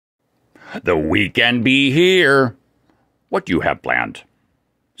The weekend be here. What do you have planned?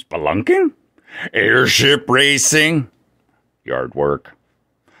 Spelunking? Airship racing? Yard work.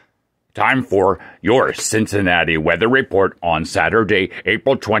 Time for your Cincinnati weather report on Saturday,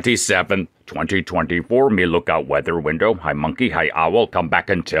 April 27th, 2024. Me look out weather window. Hi monkey, hi owl. Come back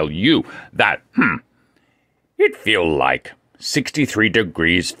and tell you that, it feel like 63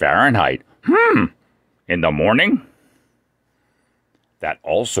 degrees Fahrenheit. In the morning, that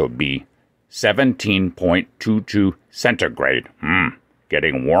also be 17.22 centigrade.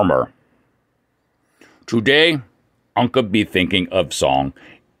 Getting warmer. Today, Unka be thinking of song,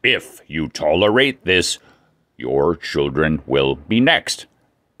 If You Tolerate This, Your Children Will Be Next,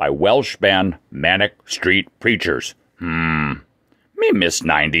 by Welsh band Manic Street Preachers. Me miss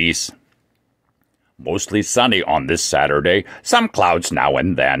 90s. Mostly sunny on this Saturday, some clouds now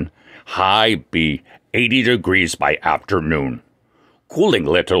and then. High be 80 degrees by afternoon. Cooling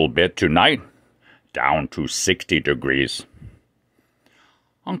little bit tonight, down to 60 degrees.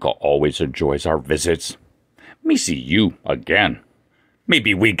 Uncle always enjoys our visits. Me see you again.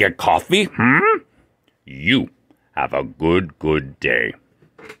 Maybe we get coffee, You have a good day.